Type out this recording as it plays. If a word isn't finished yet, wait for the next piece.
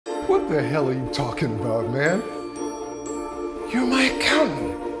What the hell are you talking about, man? You're my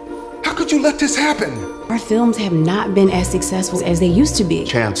accountant. How could you let this happen? Our films have not been as successful as they used to be.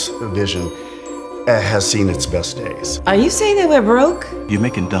 Chance Vision has seen its best days. Are you saying that we're broke? You're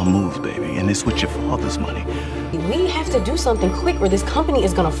making dumb moves, baby, and it's with your father's money. We have to do something quick or this company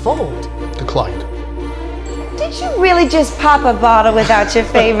is gonna fold. Declined. Did you really just pop a bottle without your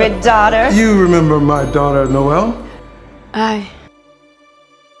favorite daughter? You remember my daughter, Noel?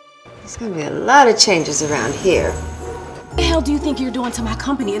 There's gonna be a lot of changes around here. What the hell do you think you're doing to my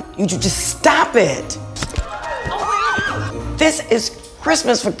company? You just stop it. This is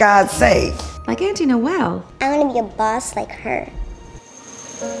Christmas, for God's sake. Like Auntie Noel. I want to be a boss like her.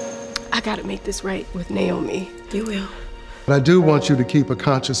 I gotta make this right with Naomi. You will. But I do want you to keep a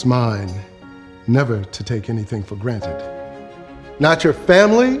conscious mind, never to take anything for granted. Not your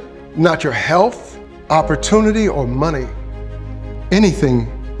family, not your health, opportunity, or money.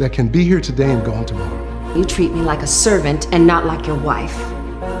 Anything that can be here today and gone tomorrow. You treat me like a servant and not like your wife.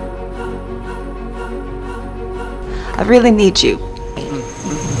 I really need you.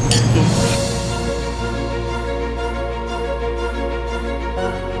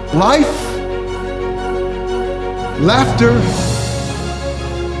 Life, laughter,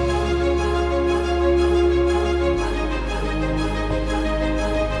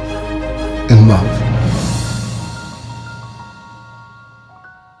 and love.